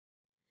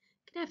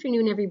Good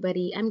afternoon,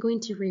 everybody. I'm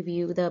going to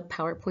review the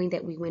PowerPoint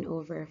that we went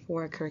over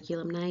for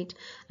curriculum night.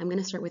 I'm going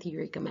to start with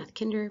Eureka Math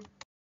Kinder.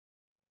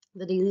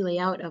 The daily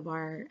layout of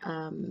our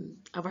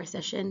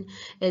session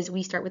is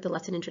we start with the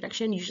lesson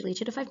introduction, usually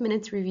 2 to 5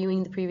 minutes,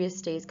 reviewing the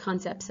previous day's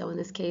concepts. So in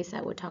this case,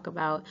 I would talk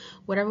about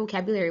what our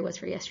vocabulary was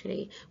for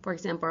yesterday. For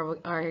example,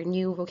 our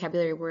new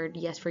vocabulary word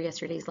for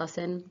yesterday's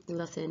lesson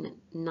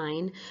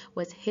 9,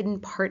 was hidden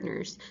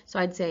partners. So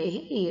I'd say,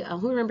 hey,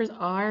 who remembers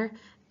our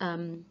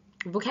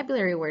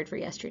vocabulary word for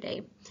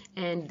yesterday,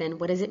 and then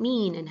what does it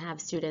mean, and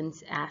have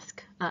students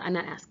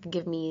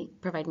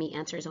provide me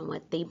answers on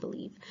what they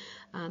believe.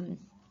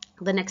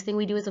 The next thing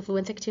we do is a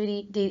fluency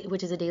activity,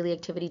 which is a daily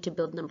activity to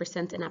build number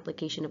sense and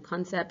application of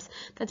concepts.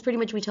 That's pretty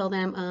much, we tell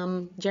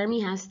them,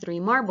 Jeremy has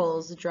 3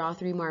 marbles, draw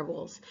 3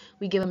 marbles.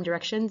 We give them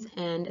directions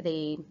and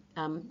they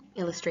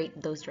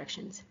illustrate those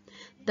directions.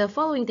 The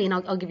following thing,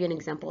 I'll give you an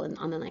example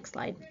on the next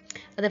slide.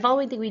 The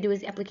following thing we do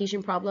is the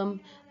application problem.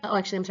 Oh,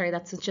 actually, I'm sorry,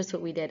 that's just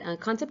what we did.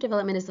 Concept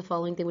development is the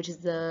following thing, which is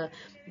the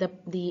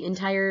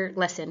entire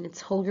lesson. It's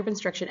whole group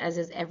instruction, as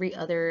is every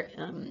other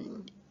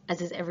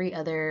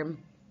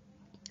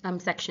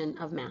section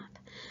of math.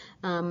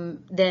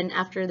 Then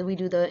after we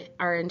do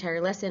our entire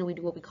lesson, we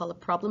do what we call a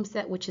problem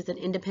set, which is an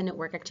independent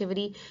work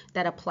activity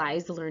that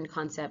applies the learned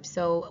concept.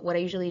 So what I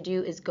usually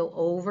do is go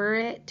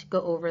over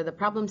the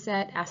problem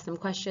set, ask them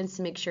questions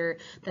to make sure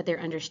that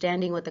they're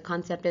understanding what the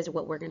concept is,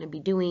 what we're going to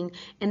be doing,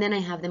 and then I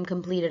have them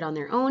complete it on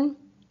their own,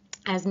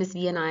 as Miss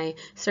V and I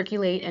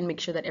circulate and make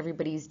sure that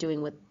everybody's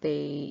doing what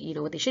they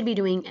should be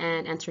doing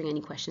and answering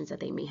any questions that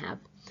they may have.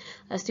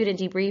 A student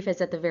debrief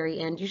is at the very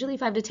end, usually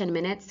 5 to 10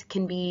 minutes,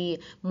 can be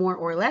more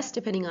or less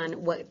depending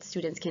on what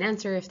students can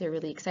answer, if they're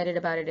really excited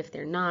about it, if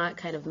they're not,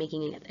 kind of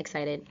making it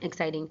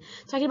exciting.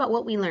 Talking about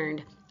what we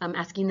learned,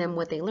 asking them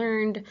what they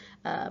learned,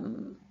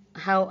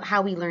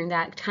 how we learned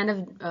that, kind of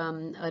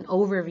an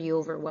overview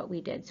over what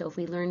we did. So if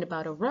we learned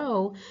about a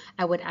row,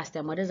 I would ask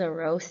them, what does a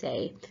row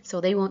say? So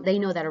they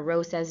know that a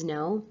row says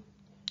no.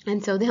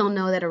 And so they'll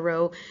know that a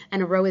row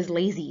is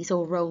lazy,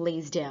 so a row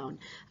lays down.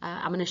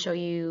 I'm going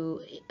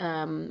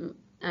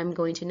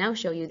to now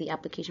show you the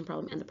application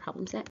problem and the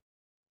problem set.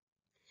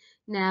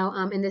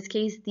 Now, in this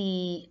case,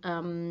 the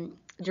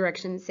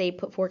directions say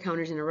put 4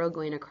 counters in a row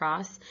going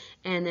across,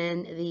 and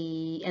then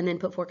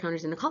put 4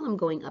 counters in a column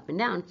going up and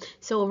down.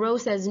 So a row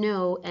says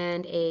no,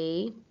 and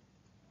a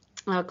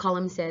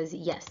column says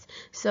yes.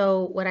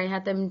 So what I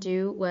had them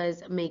do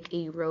was make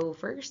a row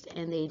first,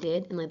 and they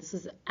did. And this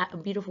is a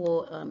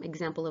beautiful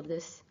example of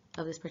this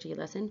particular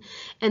lesson.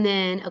 And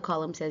then a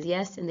column says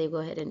yes, and they go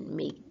ahead and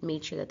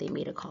made sure that they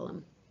made a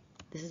column.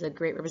 This is a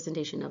great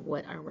representation of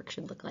what our work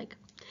should look like.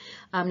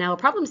 Now a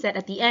problem set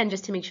at the end,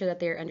 just to make sure that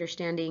their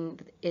understanding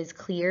is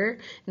clear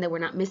and that we're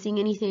not missing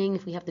anything.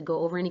 If we have to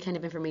go over any kind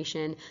of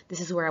information, this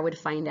is where I would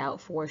find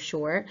out for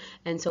sure.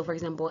 And so, for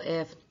example,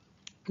 if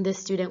this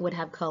student would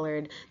have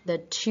colored the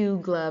 2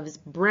 gloves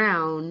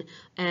brown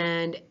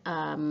and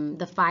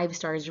the 5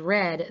 stars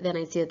red, then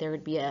I'd see that there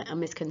would be a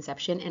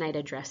misconception, and I'd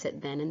address it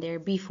then and there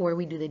before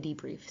we do the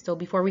debrief. So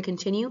before we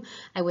continue,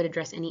 I would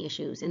address any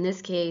issues. In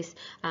this case,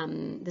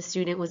 the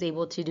student was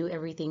able to do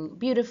everything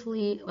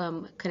beautifully,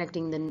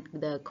 connecting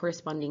the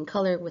corresponding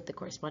color with the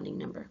corresponding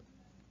number.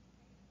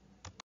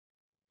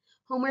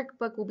 Homework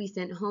book will be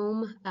sent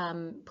home.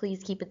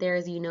 Please keep it there.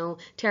 As you know,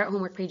 tear out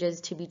homework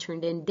pages to be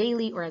turned in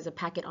daily or as a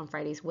packet on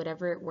Fridays,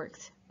 whatever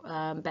works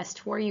best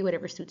for you,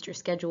 whatever suits your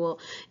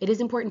schedule. It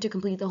is important to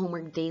complete the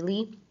homework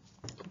daily,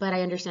 but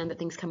I understand that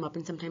things come up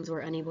and sometimes we're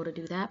unable to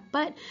do that.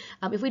 But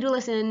if we do a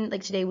lesson,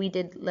 like today we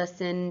did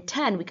lesson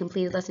 10, we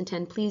completed lesson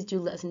 10, please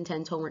do lesson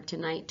 10's homework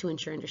tonight to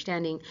ensure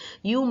understanding.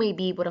 You may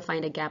be able to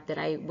find a gap that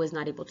I was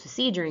not able to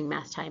see during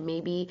math time.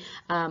 Maybe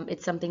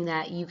it's something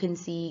that you can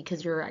see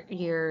because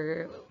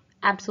you're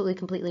absolutely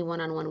completely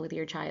one-on-one with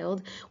your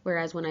child,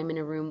 whereas when I'm in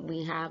a room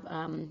we have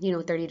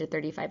 30 to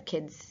 35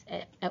 kids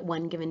at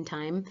one given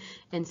time,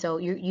 and so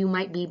you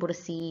might be able to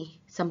see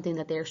something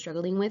that they're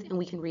struggling with, and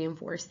we can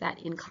reinforce that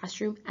in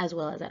classroom as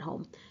well as at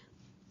home.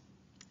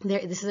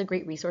 This is a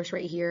great resource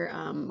right here,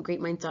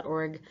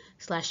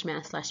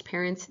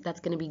 greatminds.org/math/parents.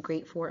 That's going to be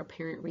great for a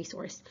parent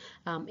resource.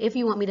 If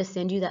you want me to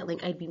send you that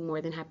link, I'd be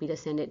more than happy to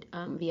send it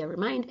via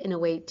Remind in a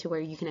way to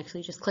where you can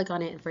actually just click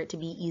on it and for it to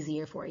be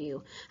easier for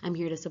you. I'm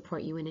here to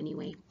support you in any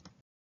way.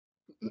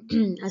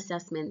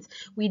 Assessments.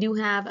 We do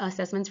have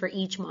assessments for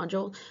each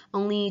module.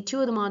 Only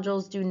 2 of the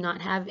modules do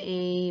not have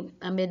a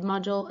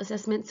mid-module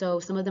assessment, so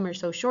some of them are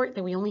so short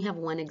that we only have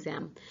 1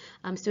 exam.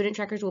 Student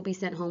trackers will be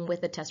sent home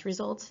with the test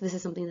results. This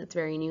is something that's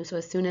very new, so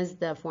as soon as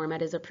the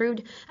format is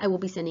approved, I will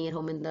be sending it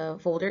home in the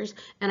folders,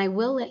 and I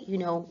will let you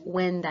know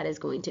when that is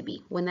going to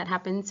be. When that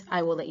happens,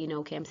 I will let you know,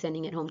 okay, I'm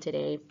sending it home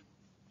today,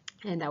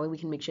 and that way we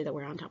can make sure that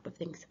we're on top of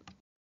things.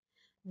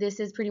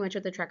 This is pretty much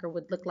what the tracker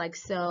would look like.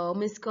 So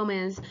Miss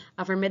Gomez,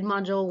 for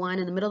mid-module 1,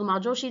 in the middle of the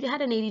module, she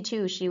had an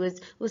 82. She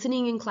was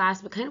listening in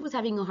class, but kind of was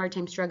having a hard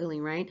time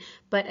struggling, right?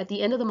 But at the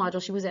end of the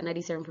module, she was at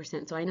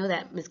 97%. So I know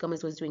that Miss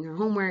Gomez was doing her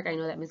homework. I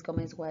know that Miss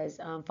Gomez was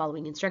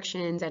following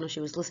instructions. I know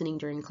she was listening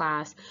during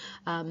class.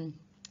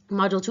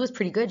 Module 2 is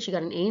pretty good. She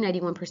got an A,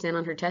 91%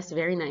 on her test.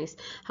 Very nice.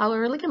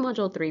 However, look at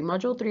Module 3.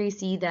 Module 3,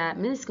 see that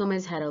Ms.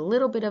 Gomez had a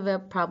little bit of a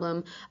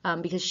problem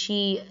because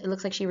it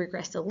looks like she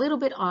regressed a little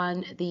bit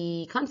on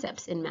the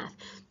concepts in math.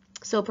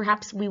 So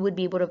perhaps we would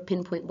be able to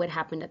pinpoint what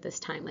happened at this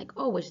time. Like,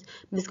 oh, was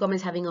Ms.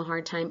 Gomez having a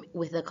hard time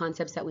with the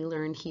concepts that we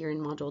learned here in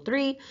Module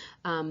 3,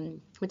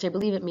 which I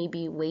believe it may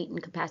be weight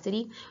and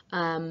capacity.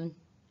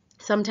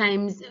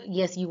 Sometimes,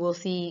 yes, you will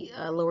see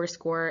a lower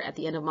score at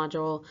the end of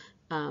module.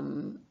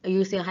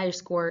 You'll see a higher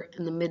score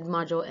in the mid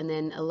module and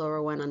then a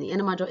lower one on the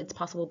end of module. It's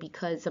possible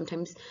because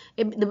sometimes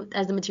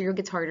as the material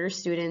gets harder,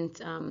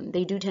 students,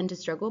 they do tend to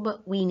struggle,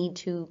 but we need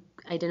to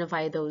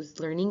identify those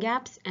learning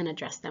gaps and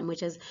address them,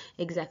 which is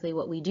exactly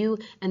what we do.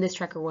 And this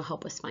tracker will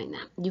help us find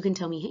that. You can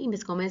tell me, hey,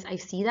 Ms. Gomez, I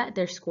see that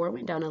their score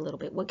went down a little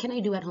bit. What can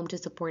I do at home to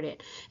support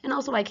it? And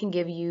also I can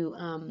give you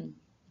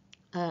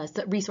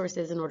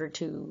resources in order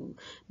to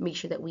make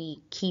sure that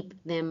we keep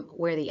them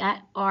where they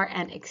are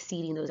and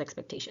exceeding those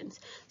expectations.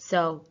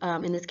 So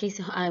in this case,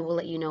 I will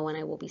let you know when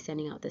I will be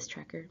sending out this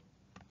tracker.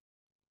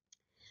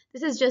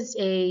 This is just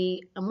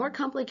a more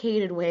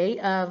complicated way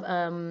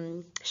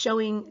of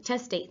showing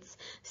test dates.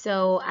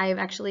 So I've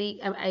actually,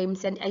 I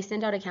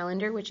send out a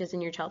calendar, which is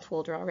in your child's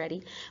folder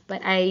already,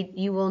 but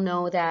you will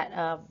know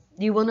that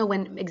you will know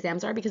when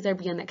exams are because they'll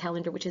be on that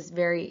calendar, which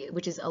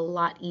is a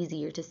lot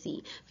easier to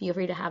see. Feel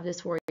free to have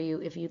this for you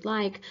if you'd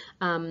like.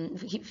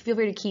 Feel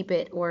free to keep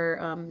it or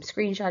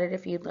screenshot it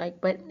if you'd like,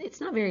 but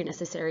it's not very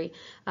necessary.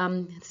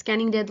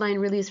 Scanning deadline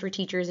really is for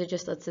teachers. It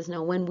just lets us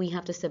know when we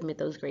have to submit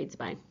those grades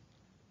by.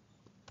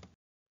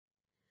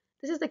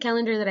 This is the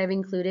calendar that I've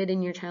included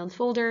in your child's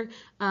folder.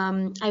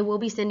 I will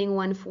be sending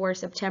one for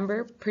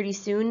September pretty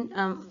soon,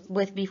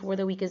 before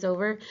the week is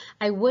over.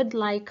 I would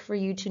like for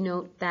you to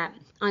note that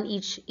on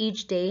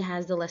each day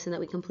has the lesson that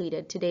we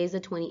completed. Today is the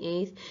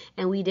 28th,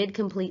 and we did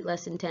complete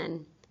lesson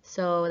 10.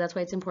 So that's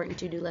why it's important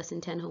to do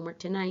lesson 10 homework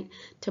tonight.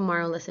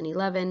 Tomorrow, lesson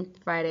 11,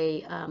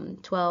 Friday,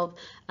 12.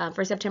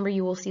 For September,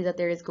 you will see that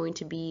there is going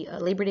to be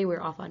Labor Day.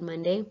 We're off on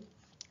Monday.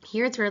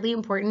 Here it's really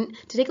important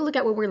to take a look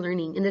at what we're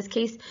learning. In this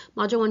case,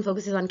 Module 1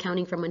 focuses on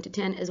counting from 1 to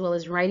 10 as well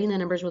as writing the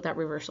numbers without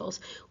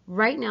reversals.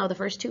 Right now, the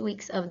first 2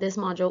 weeks of this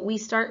module,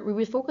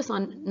 we focus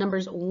on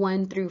numbers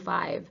 1 through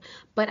 5.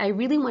 But I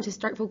really want to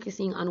start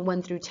focusing on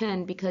 1 through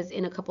 10 because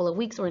in a couple of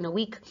weeks or in a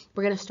week,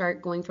 we're going to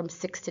start going from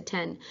 6 to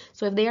 10.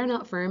 So if they are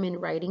not firm in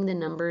writing the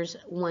numbers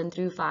 1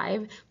 through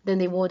 5, then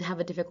they will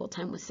have a difficult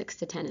time with 6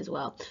 to 10 as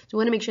well. So we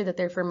want to make sure that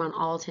they're firm on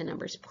all 10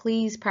 numbers.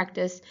 Please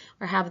practice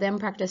or have them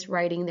practice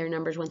writing their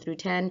numbers 1 through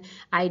 10.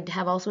 I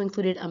have also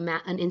included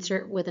an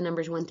insert with the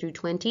numbers 1 through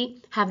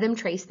 20. Have them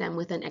trace them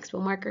with an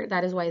expo marker.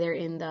 That is why they're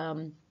in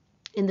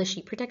the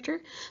sheet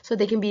protector, so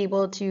they can be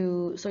able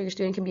to, so your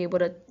student can be able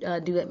to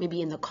do it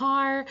maybe in the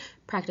car,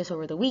 practice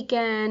over the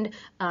weekend,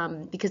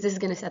 because this is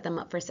going to set them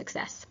up for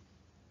success.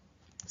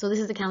 So this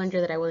is the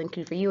calendar that I will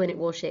include for you, and it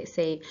will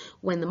say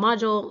when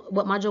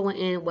what module went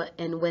in,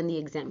 and when the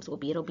exams will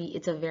be.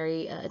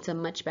 It's a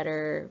much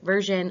better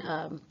version,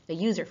 a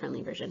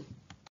user-friendly version.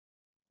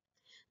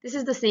 This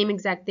is the same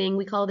exact thing.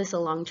 We call this a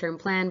long-term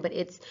plan, but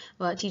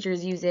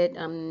teachers use it.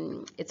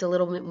 It's a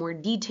little bit more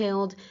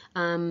detailed,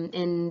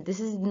 and this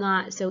is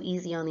not so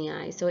easy on the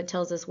eye. So it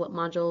tells us what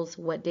modules,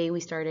 what day we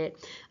started.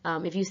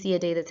 If you see a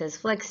day that says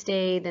flex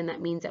day, then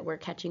that means that we're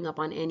catching up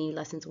on any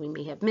lessons we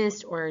may have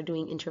missed or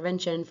doing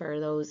intervention for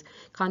those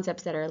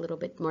concepts that are a little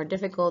bit more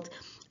difficult.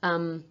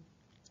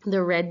 The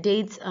red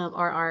dates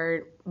are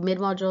our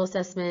mid-module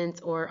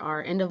assessments or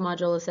our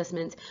end-of-module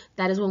assessments.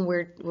 That is when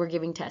we're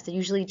giving tests. It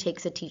usually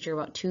takes a teacher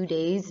about 2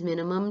 days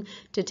minimum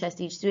to test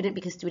each student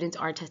because students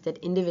are tested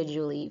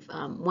individually,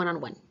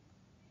 one-on-one.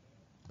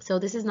 So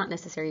this is not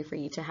necessary for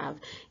you to have.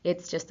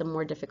 It's just a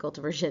more difficult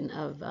version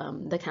of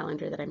the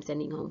calendar that I'm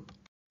sending home.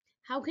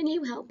 How can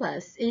you help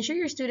us? Ensure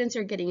your students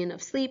are getting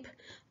enough sleep.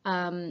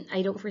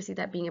 I don't foresee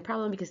that being a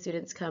problem because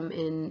students come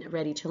in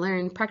ready to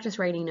learn. Practice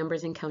writing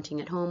numbers and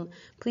counting at home.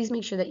 Please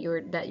make sure that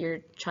your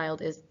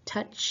child is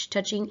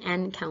touching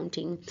and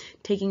counting,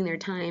 taking their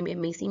time. It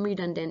may seem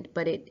redundant,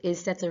 but it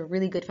sets a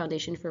really good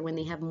foundation for when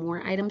they have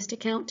more items to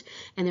count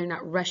and they're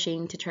not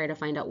rushing to try to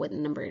find out what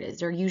number it is.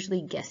 They're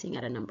usually guessing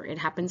at a number. It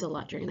happens a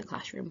lot during the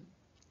classroom.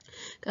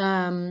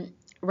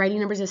 Writing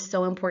numbers is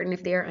so important.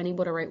 If they are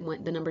unable to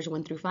write the numbers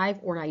 1 through 5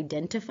 or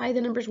identify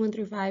the numbers 1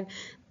 through 5,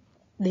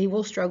 they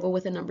will struggle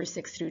with the numbers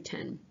 6 through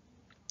 10.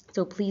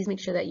 So please make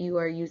sure that you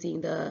are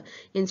using the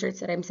inserts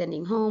that I'm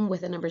sending home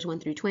with the numbers 1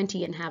 through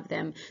 20 and have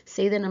them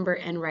say the number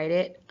and write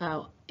it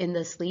in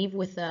the sleeve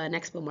with an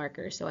expo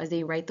marker. So as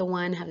they write the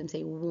 1, have them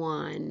say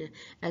 1.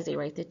 As they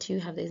write the 2,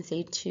 have them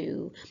say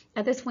 2.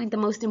 At this point, the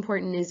most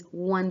important is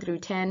 1 through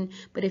 10.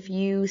 But if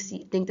you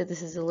think that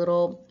this is a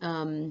little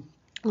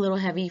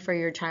heavy for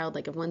your child,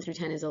 like if 1 through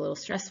 10 is a little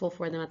stressful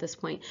for them at this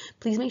point,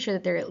 please make sure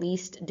that they're at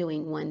least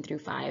doing 1 through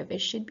 5.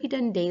 It should be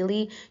done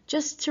daily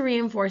just to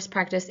reinforce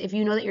practice. If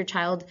you know that your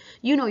child, So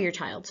if you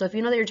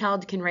know that your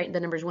child can write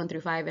the numbers 1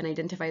 through 5 and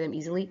identify them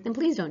easily, then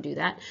please don't do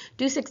that.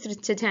 Do 6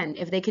 to 10.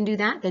 If they can do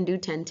that, then do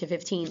 10 to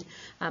 15.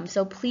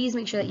 So please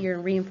make sure that you're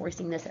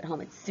reinforcing this at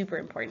home. It's super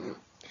important.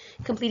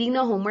 Completing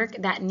the homework,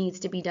 that needs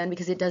to be done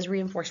because it does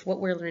reinforce what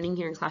we're learning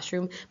here in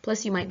classroom.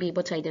 Plus, you might be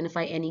able to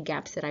identify any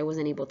gaps that I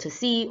wasn't able to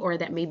see, or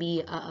that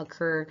maybe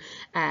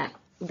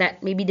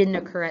that maybe didn't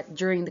occur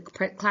during the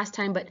class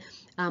time, but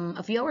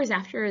a few hours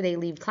after they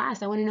leave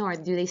class, I want to know,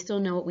 do they still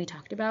know what we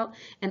talked about?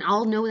 And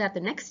I'll know that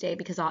the next day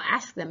because I'll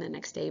ask them the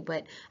next day,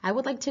 but I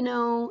would like to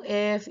know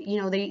if,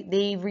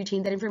 they've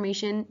retained that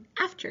information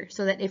after,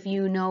 so that if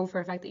you know for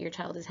a fact that your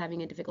child is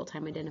having a difficult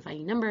time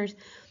identifying numbers,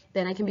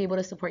 then I can be able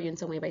to support you in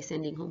some way by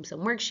sending home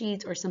some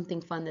worksheets or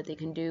something fun that they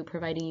can do,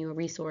 providing you a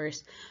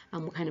resource,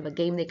 what kind of a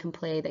game they can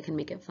play that can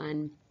make it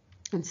fun,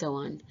 and so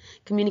on.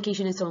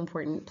 Communication is so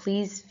important.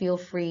 Please feel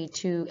free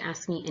to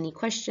ask me any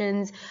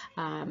questions.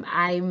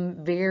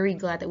 I'm very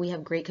glad that we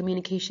have great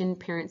communication.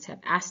 Parents have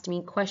asked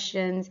me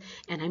questions,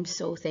 and I'm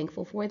so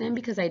thankful for them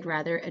because I'd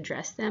rather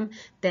address them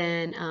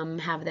than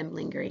have them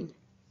lingering.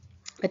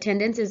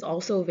 Attendance is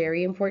also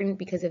very important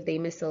because if they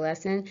miss a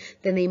lesson,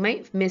 then they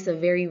might miss a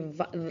very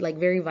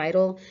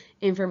vital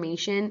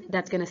information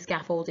that's going to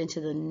scaffold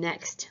into the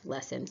next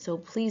lesson. So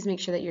please make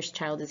sure that your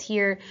child is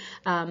here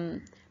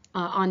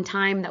on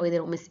time. That way they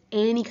don't miss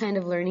any kind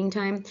of learning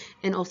time.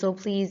 And also,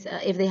 please,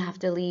 if they have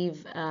to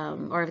leave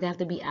or if they have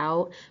to be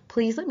out,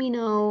 please let me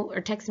know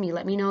or text me.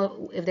 Let me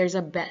know if there's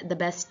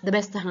the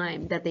best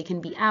time that they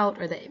can be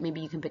out, or that maybe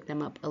you can pick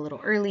them up a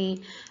little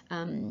early.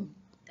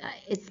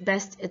 It's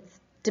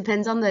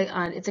depends on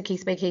it's a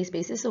case-by-case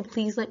basis, so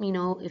please let me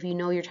know if you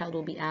know your child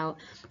will be out,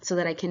 so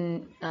that I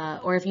can,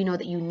 or if you know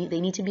that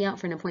they need to be out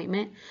for an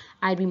appointment.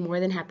 I'd be more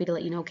than happy to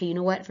let you know, okay, you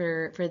know what,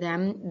 for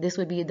them, this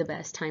would be the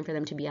best time for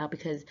them to be out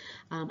because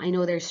I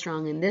know they're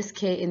strong in this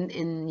case,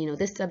 in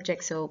this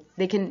subject, so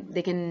they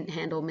can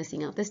handle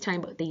missing out this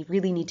time, but they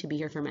really need to be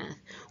here for math,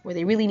 or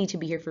they really need to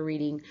be here for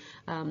reading.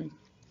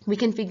 We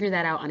can figure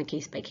that out on a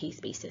case-by-case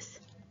basis.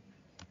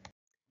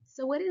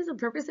 So what is the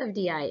purpose of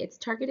DI? It's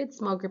targeted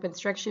small group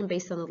instruction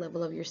based on the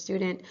level of your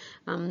student.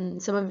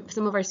 Some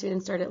of our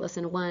students start at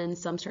lesson 1,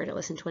 some start at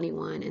lesson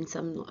 21, and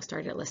some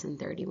start at lesson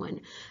 31.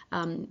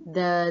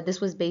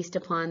 This was based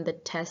upon the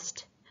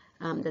test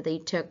that they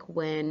took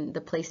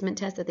the placement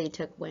test that they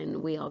took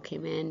when we all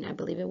came in. I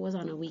believe it was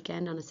on a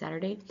weekend, on a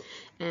Saturday,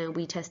 and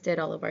we tested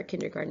all of our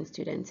kindergarten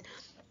students.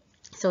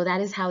 So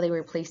that is how they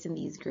were placed in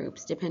these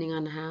groups, depending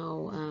on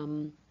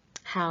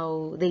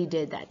how they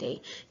did that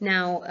day.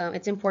 Now,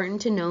 it's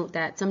important to note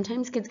that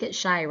sometimes kids get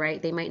shy, right?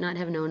 They might not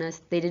have known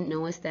us. They didn't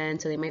know us then,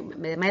 so they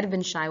might have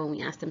been shy when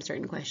we asked them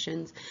certain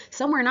questions.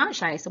 Some were not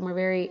shy. Some were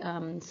very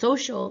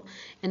social,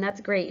 and that's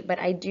great. But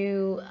I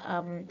do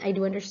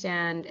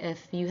understand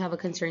if you have a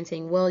concern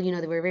saying, well,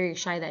 they were very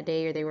shy that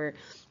day, or they were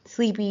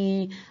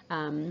sleepy.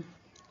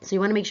 So you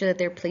want to make sure that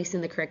they're placed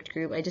in the correct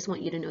group. I just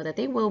want you to know that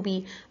they will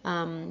be.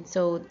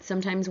 So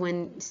sometimes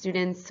when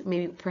students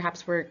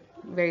perhaps were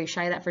very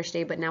shy that first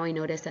day, but now I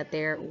notice that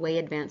they're way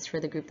advanced for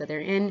the group that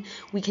they're in,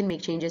 we can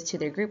make changes to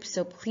their groups.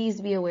 So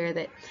please be aware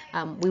that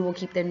we will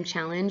keep them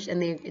challenged,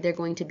 and they're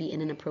going to be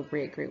in an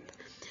appropriate group.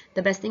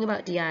 The best thing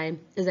about DI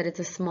is that it's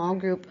a small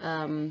group.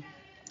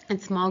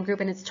 And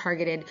it's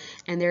targeted,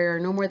 and there are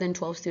no more than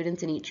 12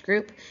 students in each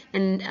group.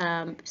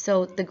 And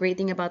so the great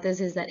thing about this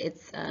is that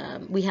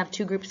we have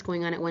 2 groups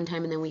going on at one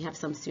time, and then we have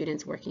some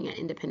students working at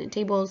independent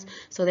tables.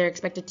 So they're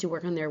expected to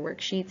work on their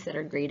worksheets that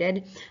are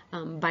graded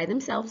by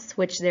themselves,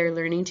 which they're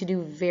learning to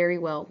do very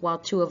well while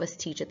 2 of us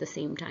teach at the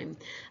same time.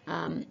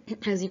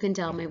 As you can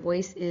tell, my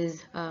voice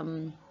is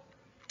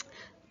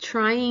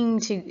trying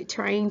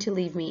to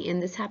leave me,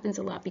 and this happens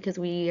a lot because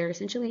we are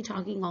essentially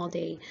talking all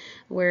day.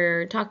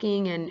 We're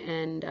talking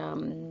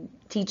and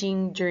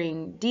teaching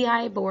during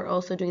DI, but we're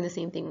also doing the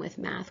same thing with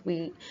math.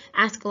 We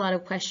ask a lot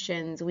of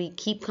questions, we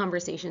keep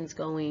conversations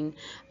going.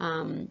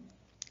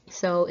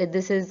 So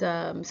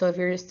if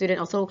you're a student,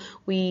 also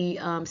we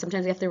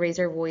sometimes we have to raise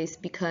our voice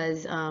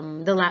because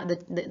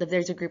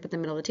there's a group at the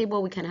middle of the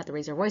table. We kind of have to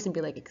raise our voice and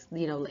be like,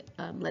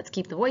 let's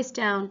keep the voice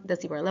down.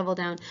 Let's keep our level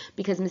down,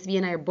 because Miss V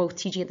and I are both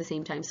teaching at the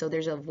same time. So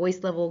there's a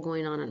voice level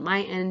going on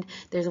my end.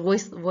 There's a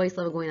voice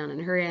level going on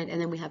her end, and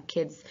then we have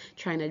kids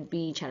trying to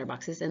be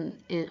chatterboxes and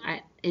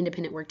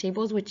independent work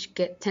tables, which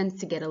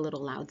tends to get a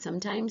little loud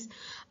sometimes.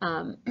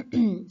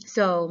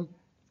 So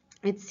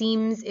it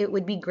seems it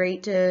would be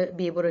great to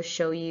be able to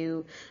show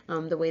you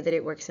the way that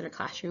it works in a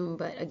classroom,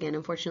 but again,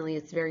 unfortunately,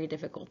 it's very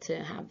difficult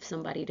to have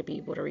somebody to be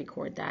able to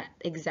record that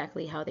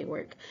exactly how they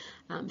work.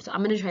 So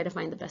I'm going to try to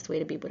find the best way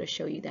to be able to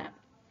show you that.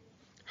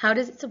 How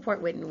does it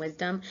support wit and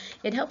wisdom?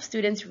 It helps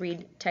students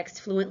read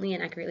text fluently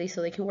and accurately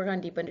so they can work on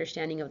deep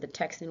understanding of the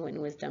text in wit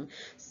and wisdom.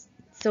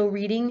 So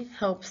reading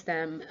helps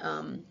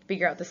them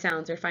figure out the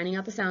sounds. They're finding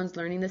out the sounds,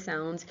 learning the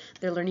sounds.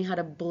 They're learning how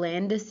to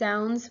blend the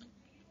sounds.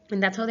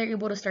 And that's how they're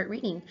able to start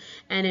reading.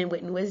 And in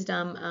Wit and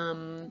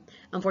Wisdom,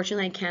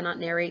 unfortunately, I cannot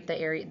narrate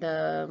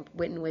the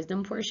Wit and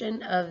Wisdom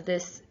portion of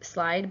this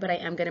slide, but I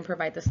am going to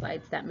provide the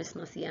slides that Ms.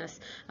 Macias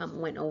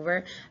went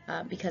over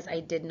because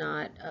I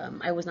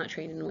was not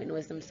trained in Wit and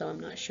Wisdom, so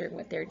I'm not sure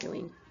what they're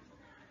doing,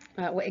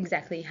 how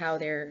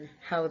they're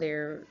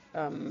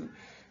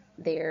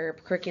their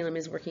curriculum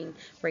is working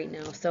right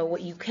now. So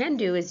what you can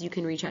do is you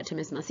can reach out to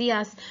Ms.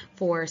 Macias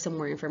for some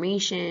more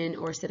information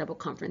or set up a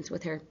conference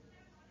with her.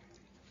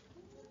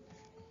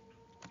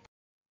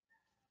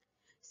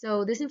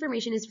 So this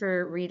information is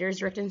for readers,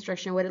 direct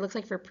instruction, what it looks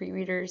like for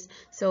pre-readers.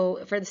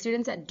 So for the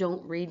students that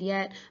don't read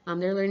yet,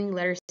 they're learning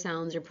letter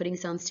sounds or putting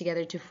sounds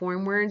together to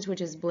form words,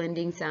 which is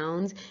blending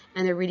sounds,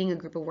 and they're reading a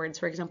group of words.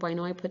 For example, I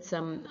know I put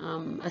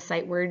a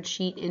sight word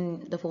sheet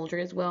in the folder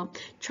as well.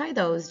 Try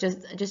those.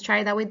 Just try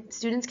it. That way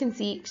students can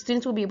see,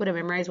 students will be able to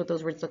memorize what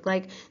those words look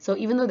like. So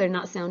even though they're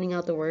not sounding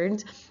out the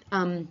words,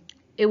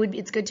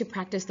 it's good to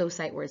practice those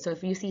sight words. So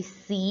if you see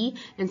C,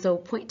 and so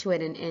point to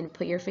it and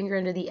put your finger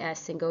under the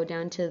S and go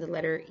down to the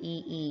letter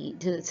EE,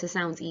 to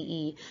sounds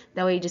EE.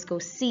 That way you just go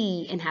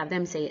C and have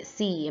them say it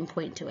C and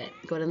point to it.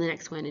 Go to the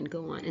next one and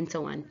go on and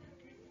so on.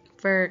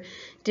 For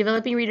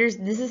developing readers,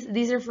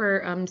 these are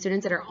for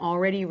students that are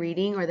already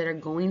reading or that are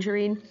going to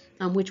read,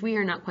 which we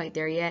are not quite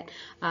there yet,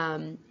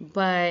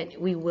 but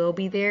we will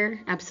be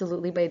there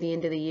absolutely by the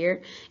end of the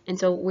year. And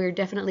so we're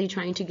definitely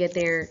trying to get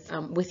there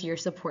with your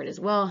support as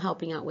well,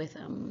 helping out with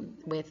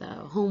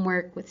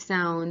homework, with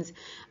sounds,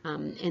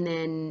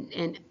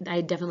 and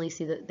I definitely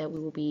see that we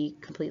will be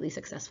completely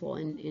successful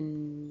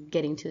in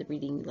getting to the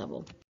reading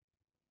level.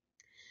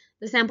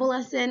 The sample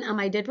lesson,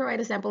 I did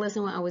provide a sample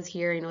lesson when I was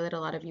here. I know that a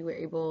lot of you were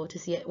able to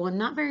see it. Well,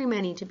 not very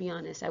many, to be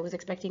honest. I was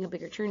expecting a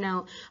bigger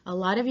turnout. A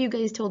lot of you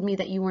guys told me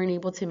that you weren't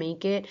able to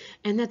make it,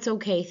 and that's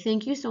okay.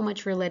 Thank you so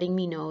much for letting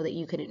me know that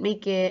you couldn't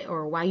make it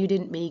or why you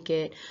didn't make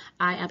it.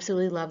 I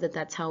absolutely love that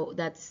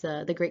that's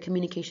the great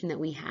communication that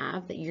we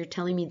have, that you're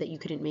telling me that you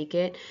couldn't make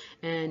it,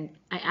 and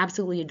I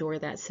absolutely adore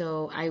that.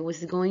 So I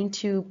was going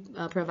to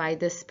provide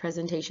this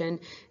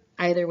presentation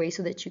either way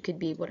so that you could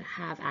be able to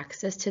have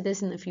access to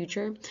this in the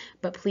future,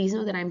 but please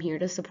know that I'm here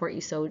to support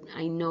you. So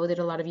I know that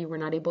a lot of you were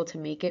not able to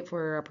make it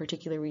for a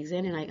particular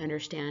reason, and I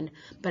understand,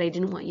 but I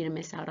didn't want you to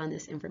miss out on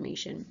this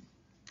information.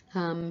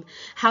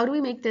 How do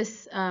we make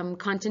this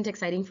content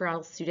exciting for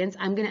all students?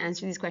 I'm going to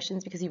answer these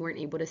questions because you weren't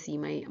able to see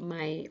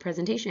my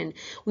presentation.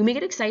 We make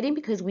it exciting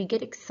because we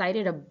get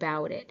excited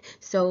about it.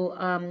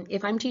 So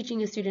if I'm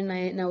teaching a student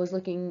and I was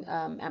looking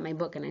at my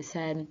book and I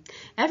said,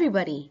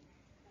 everybody,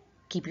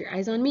 keep your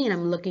eyes on me, and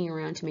I'm looking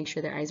around to make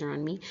sure their eyes are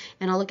on me,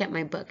 and I'll look at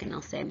my book and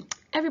I'll say,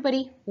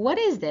 everybody, what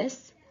is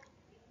this?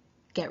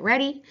 Get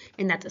ready,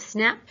 and that's a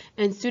snap,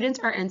 and students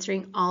are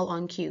answering all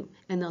on cue,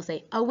 and they'll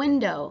say a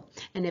window,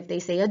 and if they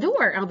say a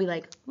door, I'll be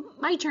like,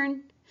 my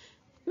turn.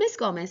 Miss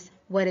Gomez,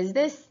 what is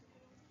this?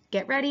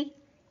 Get ready,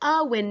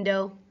 a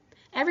window.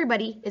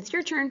 Everybody, it's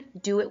your turn,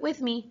 do it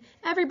with me.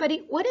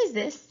 Everybody, what is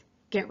this?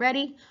 Get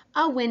ready,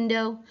 a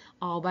window.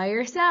 All by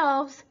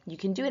yourselves. You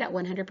can do it at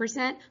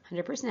 100%.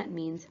 100%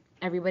 means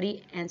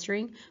everybody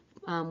answering,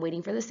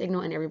 waiting for the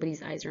signal, and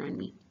everybody's eyes are on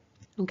me.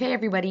 Okay,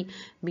 everybody,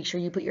 make sure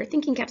you put your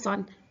thinking caps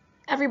on.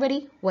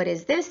 Everybody, what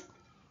is this?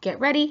 Get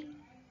ready,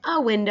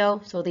 a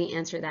window. So they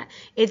answer that.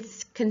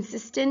 It's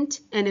consistent,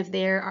 and if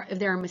there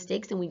are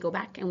mistakes, then we go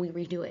back and we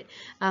redo it.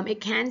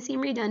 It can seem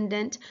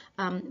redundant,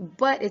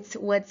 but it's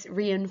what's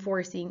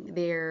reinforcing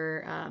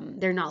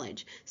their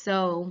knowledge.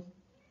 So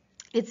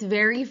it's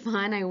very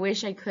fun. I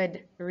wish I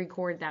could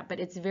record that, but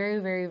it's very,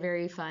 very,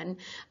 very fun.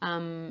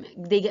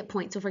 They get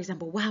points. So for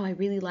example, wow, I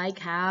really like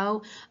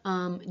how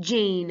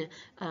Jane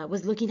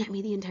was looking at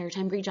me the entire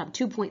time. Great job.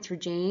 2 points for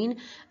Jane.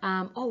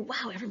 Oh,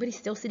 wow, everybody's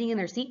still sitting in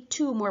their seat.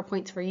 2 more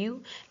points for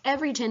you.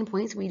 Every 10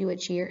 points, we do a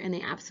cheer, and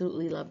they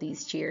absolutely love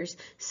these cheers.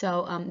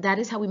 So that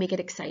is how we make it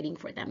exciting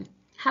for them.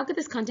 How could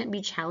this content be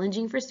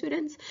challenging for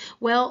students?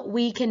 Well,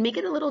 we can make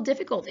it a little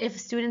difficult if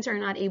students are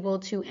not able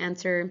to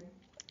answer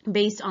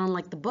based on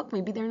like the book.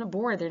 Maybe they're not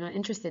bored, they're not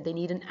interested, they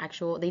need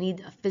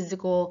a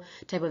physical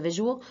type of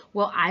visual.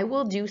 Well, I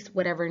will do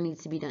whatever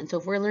needs to be done. So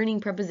if we're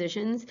learning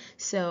prepositions,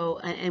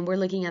 and we're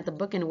looking at the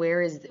book, and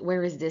where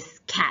is this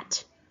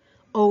cat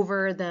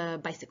over the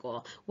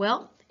bicycle?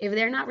 Well, if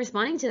they're not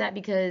responding to that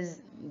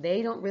because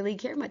they don't really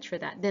care much for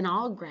that, then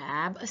I'll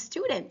grab a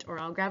student or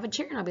I'll grab a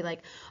chair and I'll be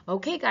like,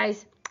 okay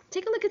guys,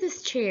 take a look at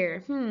this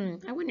chair.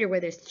 I wonder where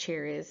this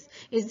chair is.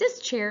 Is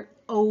this chair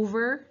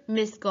over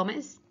Miss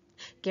Gomez?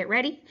 Get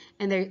ready,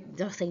 and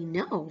they'll say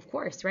no, of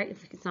course, right,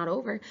 if it's not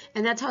over.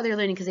 And that's how they're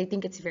learning, because they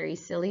think it's very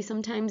silly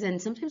sometimes,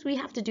 and sometimes we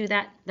have to do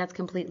that. That's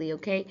completely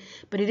okay,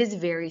 but it is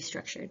very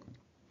structured.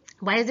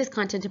 Why is this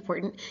content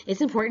important? It's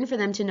important for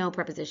them to know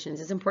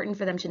prepositions. It's important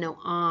for them to know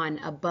on,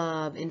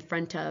 above, in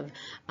front of,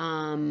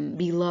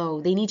 below.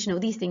 They need to know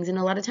these things, and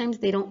a lot of times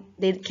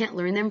they can't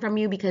learn them from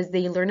you because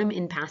they learn them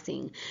in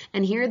passing.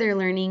 And here they're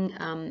learning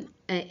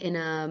in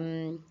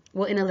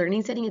a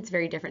learning setting, it's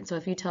very different. So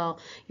if you tell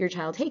your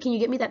child, hey, can you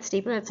get me that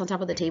stapler that's on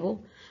top of the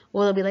table?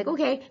 Well, they'll be like,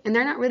 okay. And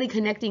they're not really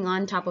connecting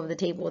on top of the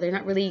table. They're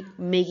not really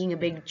making a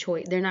big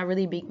choice. They're not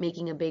really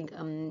making a big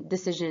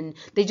decision.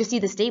 They just see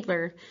the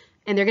stapler,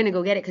 and they're going to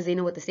go get it because they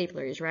know what the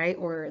stapler is, right?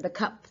 Or the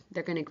cup,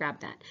 they're going to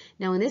grab that.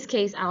 Now, in this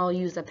case, I'll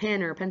use a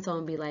pen or a pencil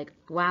and be like,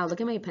 wow,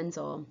 look at my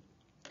pencil.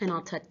 And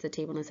I'll touch the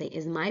table and say,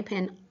 is my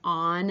pen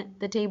on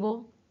the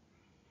table?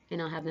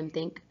 And I'll have them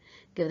think.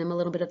 Give them a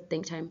little bit of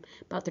think time,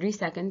 about 3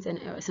 seconds,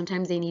 and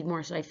sometimes they need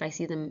more. So if I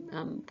see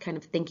them kind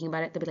of thinking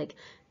about it, they'll be like,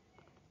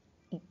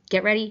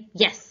 get ready,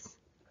 yes.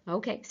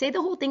 Okay, say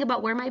the whole thing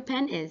about where my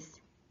pen is.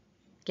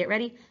 Get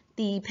ready,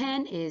 the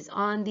pen is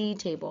on the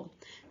table.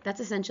 That's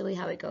essentially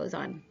how it goes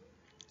on.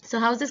 So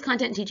how is this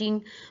content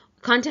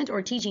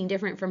or teaching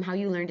different from how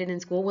you learned it in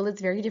school? Well,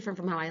 it's very different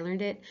from how I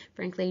learned it.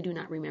 Frankly, I do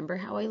not remember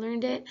how I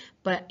learned it,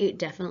 but it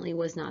definitely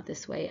was not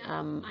this way.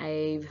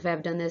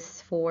 I've done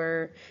this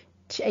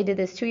I did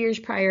this 2 years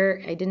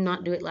prior. I did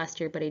not do it last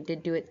year, but I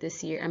did do it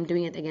this year. I'm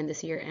doing it again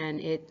this year, and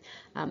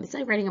it's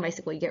like riding a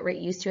bicycle. You get right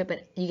used to it,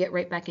 but you get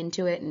right back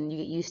into it, and you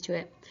get used to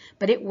it.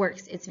 But it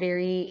works. It's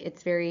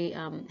very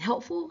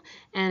helpful,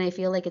 and I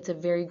feel like it's a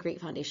very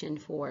good foundation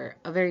for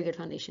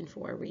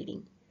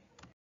reading.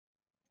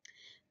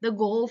 The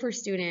goal for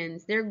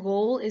students, their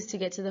goal is to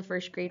get to the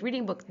first grade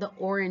reading book, the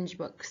orange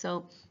book.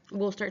 So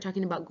we'll start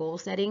talking about goal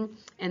setting,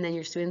 and then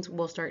your students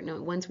will start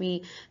knowing. Once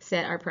we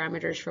set our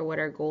parameters for what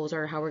our goals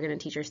are, how we're going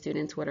to teach our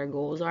students what our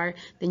goals are,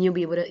 then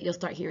you'll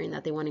start hearing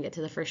that they want to get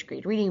to the first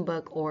grade reading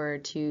book or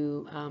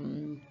to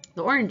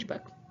the orange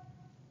book.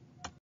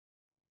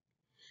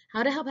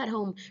 How to help at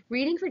home.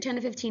 Reading for 10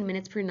 to 15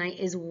 minutes per night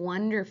is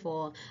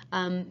wonderful.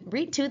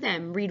 Read to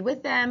them, read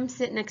with them,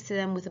 sit next to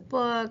them with a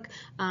book.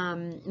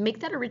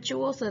 Make that a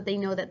ritual so that they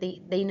know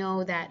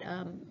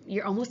that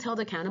you're almost held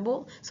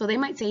accountable. So they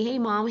might say, hey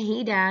mom,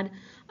 hey dad,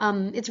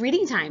 it's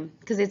reading time,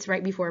 because it's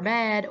right before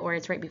bed, or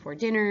it's right before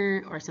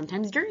dinner, or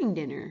sometimes during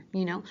dinner,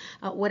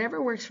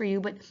 whatever works for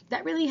you. But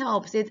that really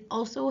helps. It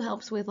also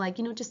helps with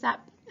just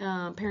that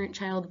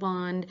parent-child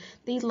bond.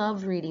 They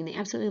love reading. They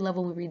absolutely love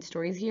when we read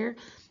stories here.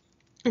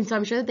 And so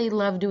I'm sure that they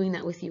love doing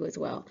that with you as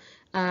well.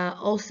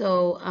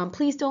 Also,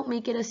 please don't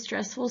make it a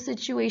stressful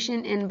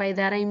situation. And by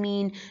that, I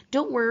mean,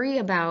 don't worry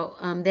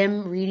about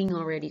them reading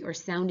already or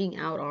sounding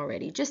out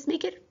already. Just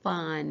make it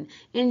fun.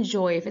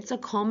 Enjoy. If it's a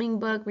calming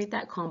book, read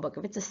that calm book.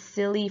 If it's a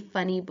silly,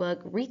 funny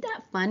book, read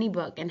that funny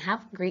book and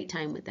have a great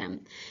time with them.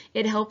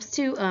 It helps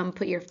to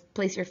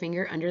place your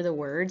finger under the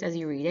words as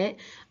you read it.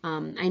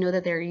 I know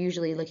that they're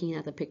usually looking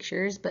at the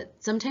pictures, but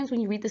sometimes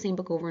when you read the same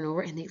book over and over,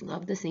 and they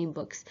love the same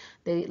books,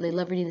 they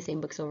love reading the same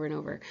books over and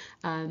over.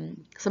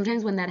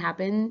 Sometimes when that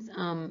happens,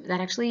 that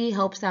actually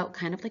helps out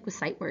kind of like with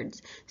sight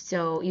words.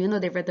 So even though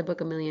they've read the book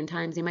a million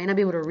times, they might not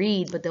be able to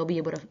read, but they'll be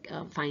able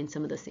to find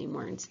some of the same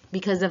words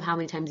because of how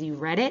many times you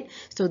read it.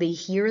 So they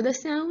hear the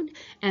sound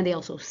and they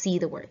also see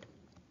the word.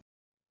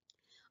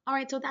 All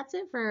right, so that's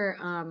it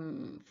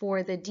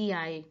for the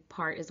DI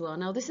part as well.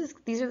 Now these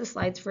are the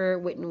slides for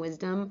Wit and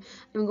Wisdom.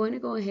 I'm going to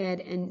go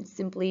ahead and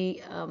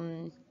simply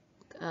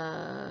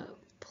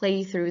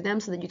play through them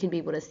so that you can be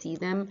able to see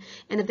them.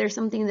 And if there's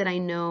something that I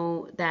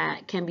know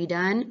that can be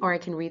done, or I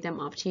can read them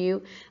off to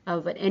you,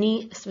 but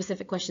any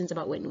specific questions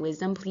about Wit and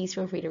Wisdom, please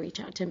feel free to reach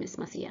out to Miss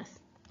Macias.